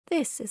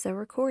This is a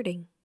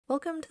recording.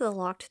 Welcome to the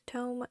Locked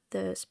Tome,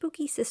 the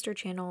spooky sister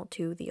channel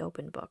to the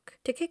Open Book.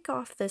 To kick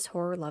off this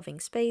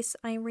horror-loving space,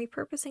 I am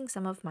repurposing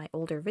some of my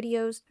older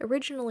videos,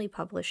 originally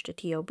published to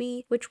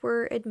TOB, which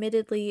were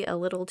admittedly a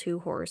little too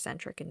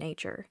horror-centric in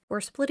nature.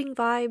 We're splitting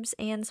vibes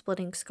and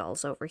splitting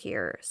skulls over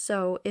here,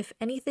 so if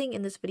anything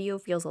in this video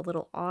feels a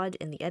little odd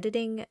in the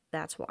editing,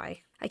 that's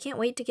why. I can't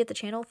wait to get the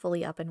channel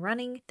fully up and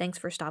running. Thanks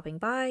for stopping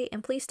by,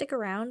 and please stick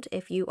around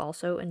if you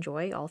also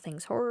enjoy all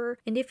things horror,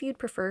 and if you'd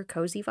prefer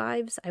cozy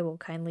vibes, I will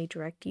kindly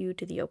direct you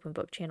to the Open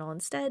Book channel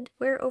instead,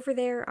 where over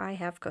there I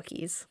have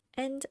cookies.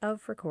 End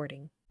of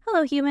recording.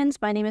 Hello humans,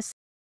 my name is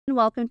and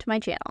welcome to my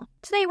channel.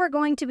 Today we're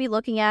going to be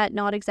looking at,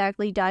 not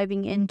exactly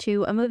diving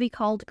into, a movie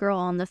called Girl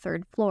on the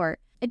Third Floor.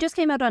 It just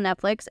came out on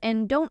Netflix,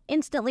 and don't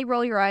instantly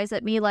roll your eyes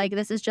at me like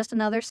this is just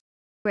another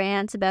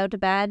rant about a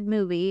bad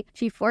movie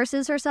she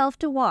forces herself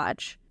to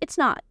watch. It's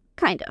not.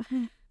 Kind of.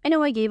 I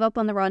know I gave up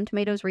on the Rotten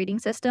Tomatoes rating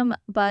system,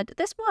 but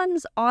this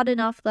one's odd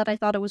enough that I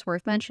thought it was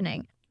worth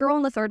mentioning. Girl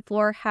on the Third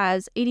Floor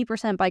has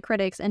 80% by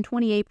critics and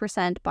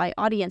 28% by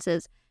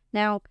audiences.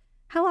 Now,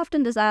 how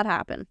often does that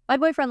happen? My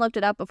boyfriend looked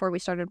it up before we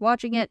started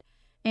watching it,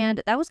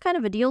 and that was kind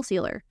of a deal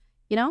sealer.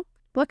 You know?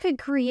 What could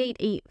create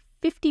a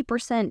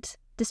 50%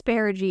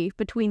 disparity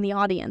between the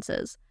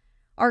audiences?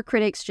 Are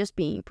critics just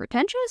being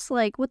pretentious?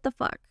 Like, what the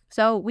fuck?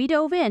 So we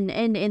dove in,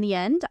 and in the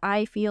end,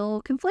 I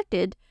feel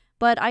conflicted,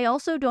 but I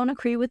also don't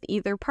agree with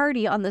either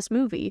party on this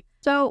movie.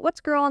 So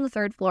what's Girl on the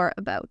Third Floor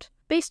about?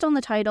 Based on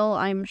the title,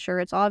 I'm sure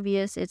it's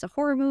obvious it's a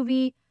horror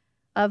movie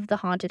of the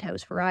haunted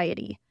house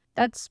variety.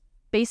 That's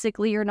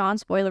basically your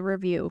non-spoiler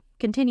review.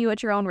 Continue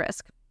at your own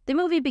risk. The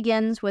movie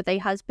begins with a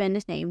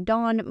husband named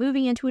Don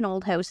moving into an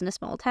old house in a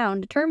small town,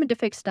 determined to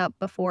fix it up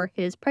before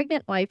his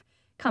pregnant wife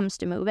comes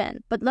to move in.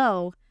 But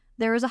lo,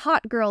 there is a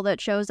hot girl that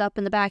shows up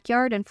in the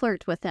backyard and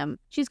flirts with him.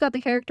 She's got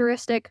the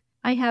characteristic,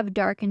 I have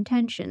dark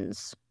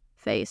intentions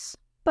face.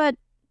 But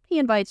he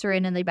invites her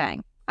in and they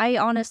bang. I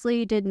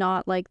honestly did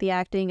not like the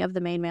acting of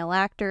the main male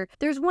actor.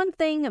 There's one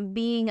thing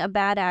being a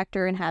bad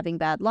actor and having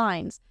bad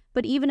lines,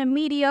 but even a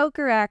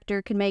mediocre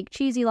actor can make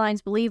cheesy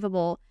lines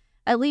believable,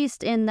 at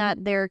least in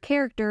that their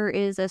character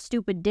is a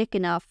stupid dick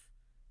enough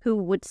who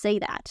would say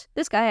that.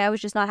 This guy, I was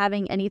just not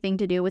having anything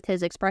to do with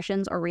his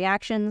expressions or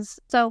reactions,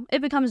 so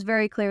it becomes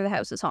very clear the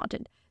house is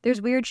haunted.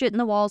 There's weird shit in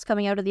the walls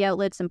coming out of the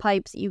outlets and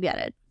pipes, you get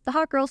it. The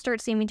hot girl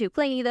starts seeming too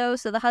clingy though,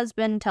 so the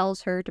husband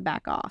tells her to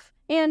back off.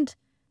 And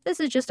this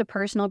is just a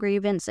personal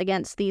grievance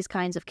against these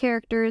kinds of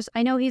characters.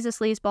 I know he's a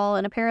sleazeball,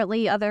 and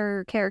apparently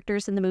other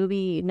characters in the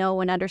movie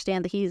know and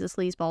understand that he's a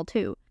sleazeball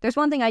too. There's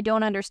one thing I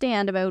don't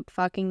understand about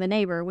fucking the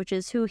neighbor, which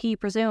is who he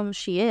presumes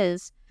she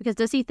is. Because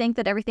does he think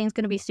that everything's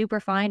gonna be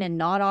super fine and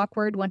not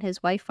awkward when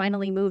his wife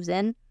finally moves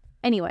in?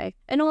 Anyway,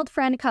 an old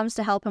friend comes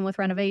to help him with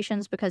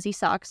renovations because he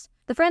sucks.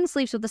 The friend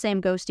sleeps with the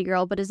same ghosty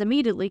girl, but is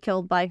immediately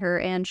killed by her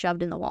and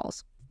shoved in the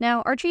walls.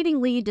 Now, our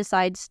cheating lead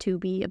decides to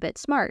be a bit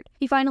smart.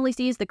 He finally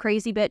sees the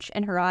crazy bitch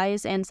in her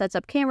eyes and sets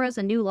up cameras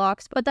and new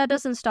locks, but that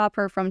doesn't stop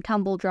her from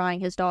tumble-drying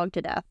his dog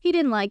to death. He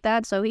didn't like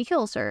that, so he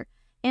kills her,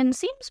 and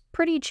seems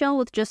pretty chill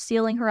with just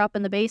sealing her up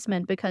in the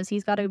basement because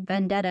he's got a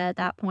vendetta at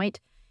that point.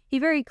 He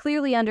very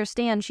clearly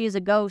understands she is a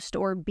ghost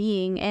or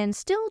being, and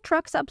still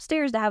trucks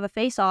upstairs to have a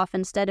face-off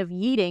instead of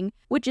yeeting,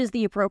 which is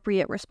the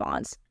appropriate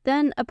response.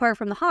 Then, apart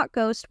from the hot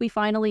ghost, we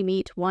finally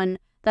meet one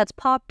that's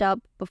popped up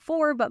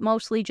before, but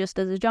mostly just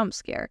as a jump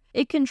scare.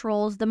 It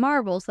controls the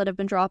marbles that have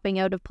been dropping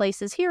out of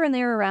places here and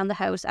there around the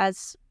house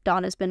as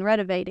Don has been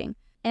renovating.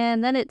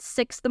 And then it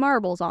sicks the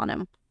marbles on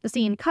him. The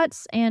scene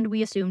cuts, and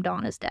we assume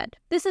Don is dead.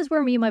 This is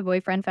where me and my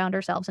boyfriend found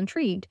ourselves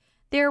intrigued.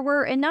 There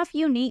were enough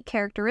unique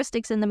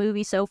characteristics in the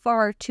movie so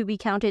far to be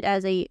counted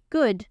as a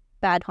good,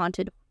 bad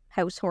haunted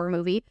house horror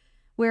movie,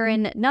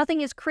 wherein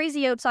nothing is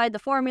crazy outside the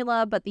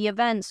formula, but the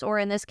events, or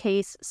in this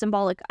case,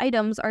 symbolic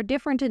items, are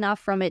different enough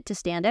from it to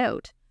stand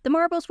out. The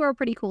marbles were a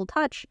pretty cool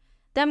touch.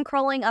 Them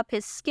crawling up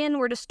his skin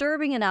were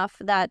disturbing enough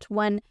that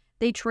when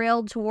they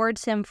trailed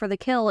towards him for the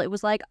kill, it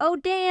was like, oh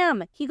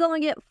damn, he gonna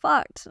get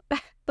fucked.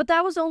 But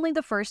that was only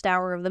the first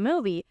hour of the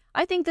movie.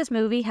 I think this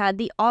movie had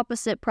the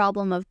opposite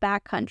problem of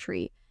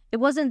Backcountry. It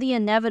wasn't the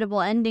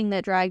inevitable ending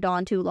that dragged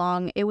on too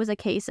long, it was a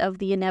case of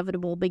the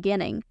inevitable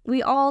beginning.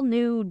 We all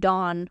knew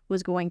Don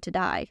was going to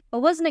die, but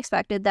wasn't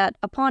expected that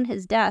upon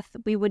his death,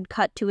 we would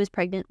cut to his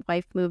pregnant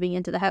wife moving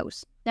into the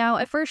house. Now,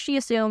 at first she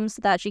assumes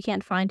that she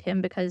can't find him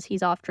because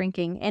he's off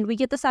drinking, and we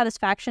get the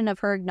satisfaction of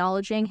her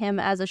acknowledging him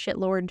as a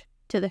shitlord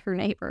to her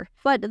neighbor.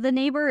 But the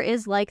neighbor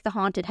is like the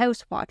haunted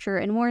house watcher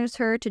and warns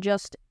her to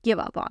just give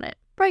up on it.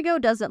 Prego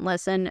doesn't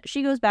listen.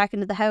 She goes back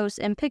into the house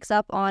and picks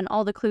up on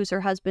all the clues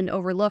her husband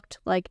overlooked,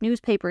 like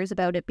newspapers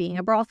about it being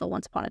a brothel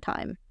once upon a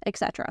time,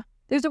 etc.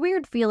 There's a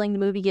weird feeling the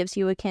movie gives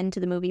you akin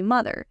to the movie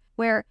Mother,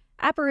 where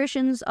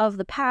apparitions of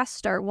the past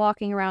start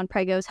walking around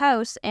Prego's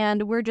house,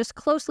 and we're just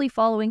closely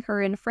following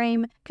her in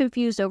frame,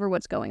 confused over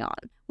what's going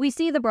on. We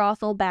see the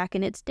brothel back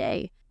in its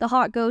day. The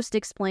hot ghost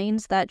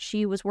explains that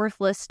she was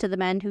worthless to the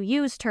men who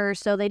used her,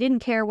 so they didn't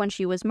care when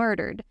she was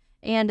murdered.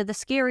 And the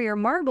scarier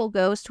marble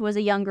ghost was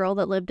a young girl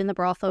that lived in the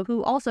brothel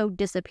who also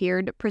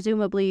disappeared,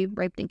 presumably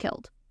raped and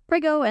killed.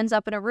 Prego ends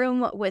up in a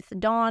room with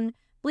Dawn,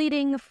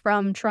 bleeding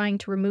from trying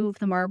to remove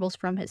the marbles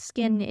from his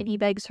skin, and he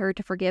begs her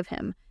to forgive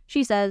him.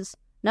 She says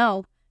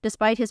no,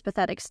 despite his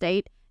pathetic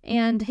state,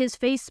 and his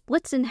face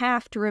splits in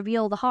half to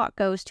reveal the hot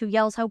ghost, who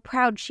yells how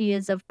proud she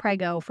is of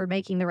Prego for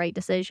making the right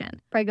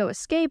decision. Prego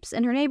escapes,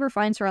 and her neighbor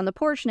finds her on the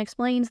porch and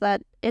explains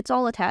that it's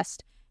all a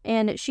test,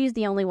 and she's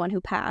the only one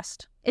who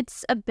passed.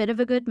 It's a bit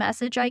of a good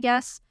message, I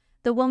guess.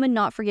 The woman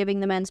not forgiving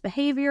the men's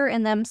behavior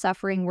and them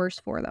suffering worse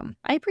for them.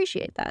 I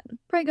appreciate that.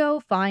 Prego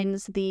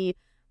finds the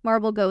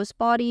marble ghost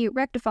body,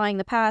 rectifying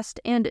the past,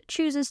 and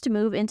chooses to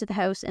move into the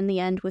house in the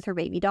end with her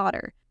baby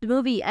daughter. The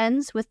movie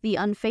ends with the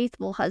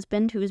unfaithful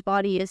husband, whose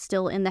body is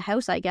still in the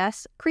house, I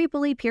guess,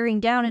 creepily peering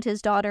down at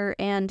his daughter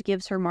and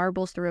gives her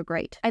marbles through a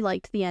grate. I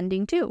liked the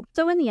ending too.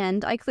 So in the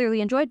end, I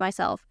clearly enjoyed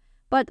myself.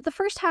 But the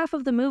first half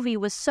of the movie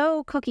was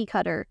so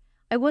cookie-cutter,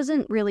 I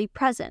wasn't really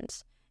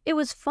present. It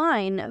was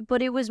fine,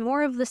 but it was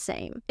more of the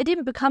same. It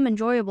didn't become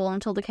enjoyable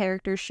until the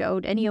characters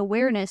showed any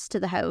awareness to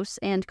the house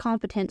and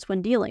competence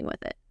when dealing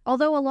with it.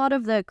 Although a lot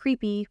of the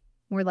creepy,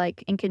 more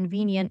like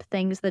inconvenient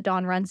things that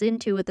Dawn runs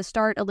into at the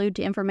start allude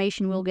to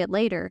information we'll get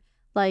later,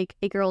 like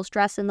a girl's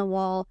dress in the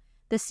wall,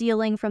 the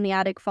ceiling from the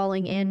attic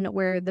falling in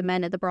where the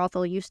men at the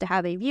brothel used to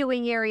have a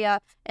viewing area,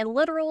 and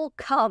literal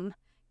cum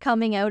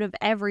coming out of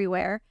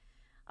everywhere.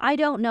 I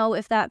don't know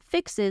if that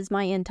fixes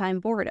my in-time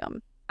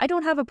boredom. I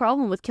don't have a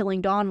problem with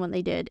killing Dawn when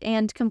they did,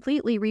 and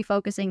completely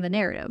refocusing the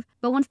narrative,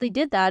 but once they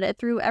did that, it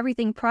threw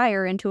everything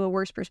prior into a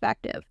worse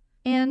perspective.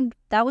 And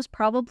that was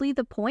probably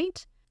the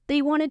point.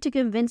 They wanted to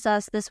convince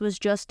us this was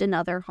just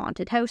another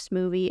haunted house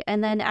movie,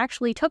 and then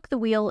actually took the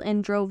wheel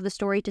and drove the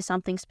story to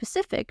something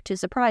specific to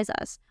surprise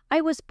us.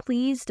 I was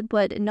pleased,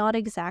 but not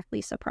exactly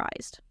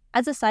surprised.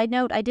 As a side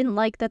note, I didn't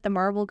like that the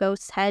marble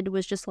ghost's head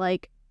was just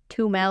like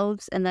 2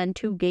 mouths and then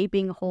 2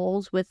 gaping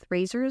holes with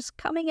razors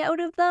coming out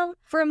of them.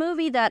 For a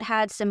movie that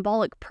had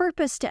symbolic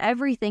purpose to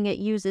everything it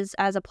uses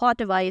as a plot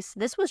device,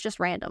 this was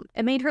just random.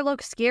 It made her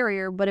look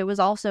scarier, but it was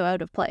also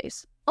out of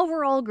place.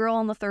 Overall, Girl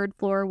on the Third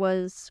Floor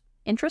was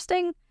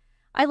interesting.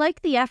 I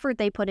liked the effort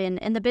they put in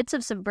and the bits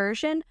of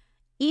subversion,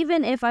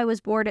 even if I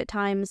was bored at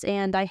times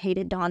and I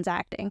hated Dawn's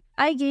acting.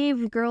 I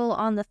gave Girl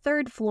on the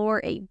Third Floor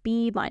a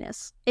B-.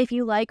 If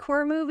you like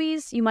horror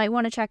movies, you might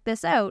want to check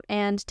this out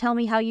and tell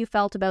me how you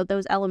felt about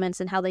those elements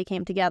and how they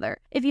came together.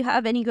 If you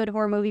have any good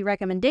horror movie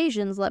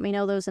recommendations, let me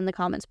know those in the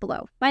comments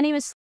below. My name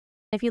is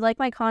If you like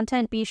my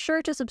content, be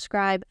sure to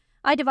subscribe.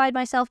 I divide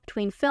myself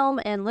between film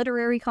and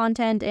literary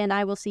content, and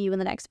I will see you in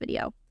the next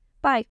video. Bye!